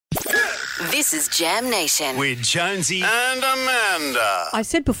This is Jam Nation. With Jonesy and Amanda. I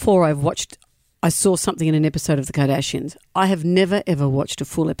said before I saw something in an episode of The Kardashians. I have never, ever watched a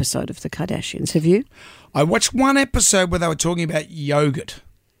full episode of The Kardashians. Have you? I watched one episode where they were talking about yogurt.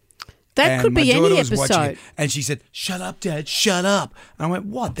 That could be any episode. And she said, "Shut up, Dad, shut up." And I went,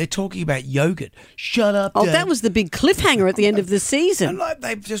 "What? They're talking about yogurt. Shut up, Dad." Oh, that was the big cliffhanger at the end of the season.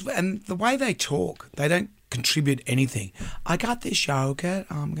 And the way they talk, they don't contribute anything. I got this yogurt,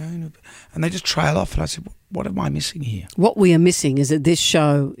 and they just trail off. And I said, "What am I missing here?" What we are missing is that this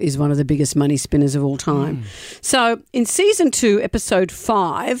show is one of the biggest money spinners of all time. So in season 2, episode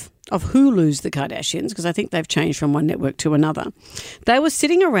 5 of Hulu's The Kardashians, because I think they've changed from one network to another, they were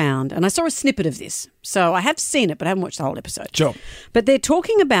sitting around, and I saw a snippet of this. So I have seen it, but I haven't watched the whole episode. Sure. But they're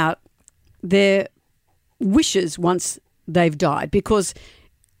talking about their wishes once they've died, because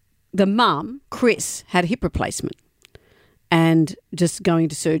the mum, Chris, had a hip replacement and just going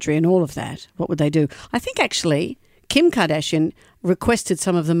to surgery and all of that. What would they do? I think actually Kim Kardashian requested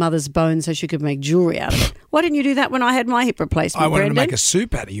some of the mother's bones so she could make jewellery out of it. Why didn't you do that when I had my hip replacement, I wanted Brendan? to make a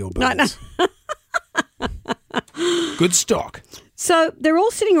soup out of your bones. No. Good stock. So they're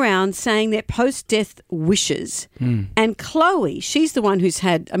all sitting around saying their post-death wishes. And Khloe, she's the one who's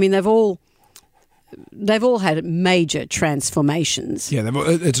had, I mean, they've all had major transformations. Yeah,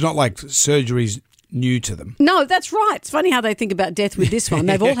 it's not like surgery's new to them. No, that's right. It's funny how they think about death with this one.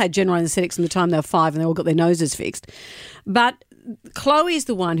 They've all had general anaesthetics from the time they were 5 and they all got their noses fixed. But Khloe is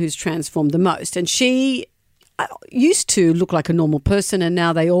the one who's transformed the most, and she used to look like a normal person, and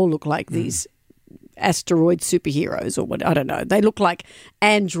now they all look like these asteroid superheroes or what, I don't know. They look like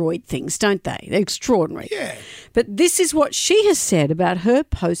android things, don't they? They're extraordinary. Yeah. But this is what she has said about her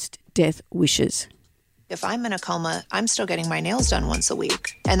post-death wishes. If I'm in a coma, I'm still getting my nails done once a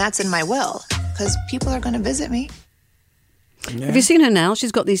week. And that's in my will because people are going to visit me. Yeah. Have you seen her now?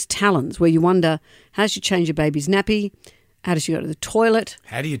 She's got these talons where you wonder, how does she change a baby's nappy? How does she go to the toilet?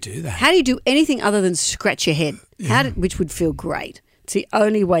 How do you do that? How do you do anything other than scratch your head? Yeah. Which would feel great. It's the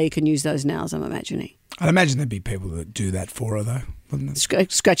only way you can use those nails, I'm imagining. I'd imagine there'd be people that do that for her, though, wouldn't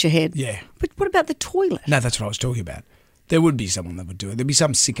it? Scratch your head? Yeah. But what about the toilet? No, that's what I was talking about. There would be someone that would do it. There'd be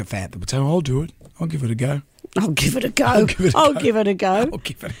some sycophant that would say, "Oh, I'll do it. I'll give it a go. I'll give it a go. I'll give it a I'll go. give it a go. I'll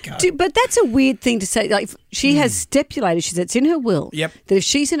give it a go." But that's a weird thing to say. Like, she has stipulated, she said it's in her will, Yep. that if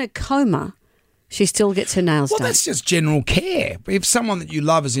she's in a coma, she still gets her nails Well, done. that's just general care. If someone that you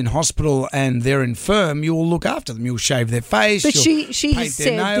love is in hospital and they're infirm, you'll look after them. You'll shave their face. But you'll she paint has their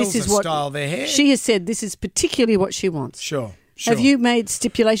said nails, this is or what style their hair. She has said this is particularly what she wants. Sure. Have you made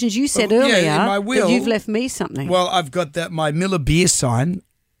stipulations? You said Well, yeah, earlier in my will, that you've left me something. Well, I've got my Miller beer sign.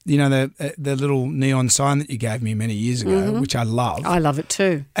 You know, the little neon sign that you gave me many years ago, which I love. I love it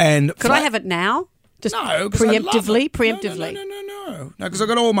too. And Could I have it now? Just No, 'cause I love preemptively? it. Preemptively. No, because I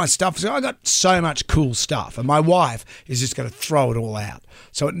got all my stuff. So I got so much cool stuff, and my wife is just going to throw it all out.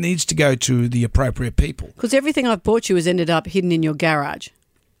 So it needs to go to the appropriate people Because everything I've bought you has ended up hidden in your garage.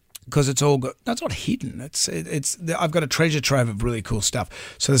 because it's all got. No, it's not hidden. I've got a treasure trove of really cool stuff.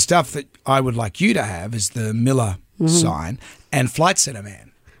 So the stuff that I would like you to have is the Miller sign and Flight Centre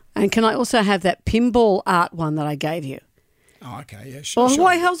Man. And can I also have that pinball art one that I gave you? Oh, okay, yeah, sure. Well,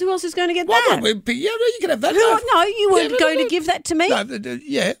 sure. who else is going to get Well, that? yeah, you can have that. No, you weren't Yeah, going to give that to me.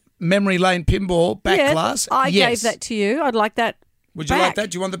 Yeah, Memory Lane pinball back Yeah, glass. I yes. gave that to you. I'd like that. Would you like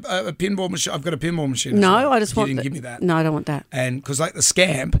that? Do you want a pinball machine? I've got a pinball machine. as No, well. I just want. You didn't give me that. No, I don't want that. And because like the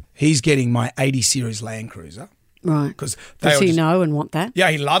scamp, he's getting my 80 series Land Cruiser. Right. Because does he know and want that? Yeah,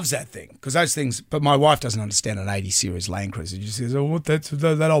 he loves that thing because those things. But my wife doesn't understand an 80 series Land Cruiser. She says, "Oh, that's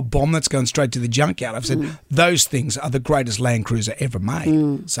that old bomb that's going straight to the junkyard." I've said those things are the greatest Land Cruiser ever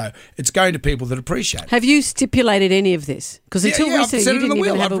made. So it's going to people that appreciate it. Have you stipulated any of this? Because until I've recently, said you it in didn't the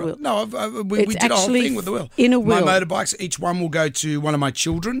even will. have a will. No, we It's did a whole actually thing with the will. in a will. My motorbikes, each one will go to one of my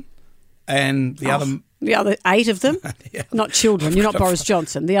children, and the other. The other 8 of them? Yeah. Not children. You're not Boris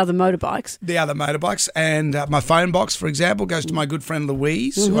Johnson. The other motorbikes. The other motorbikes. And my phone box, for example, goes to my good friend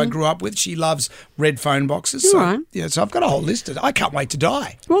Louise, who I grew up with. She loves red phone boxes. So, Right. yeah, so I've got a whole list. I can't wait to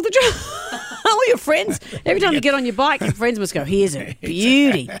die. Well, all your friends, every time you get on your bike, your friends must go, here's a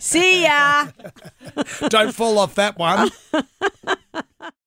beauty. See ya. Don't fall off that one.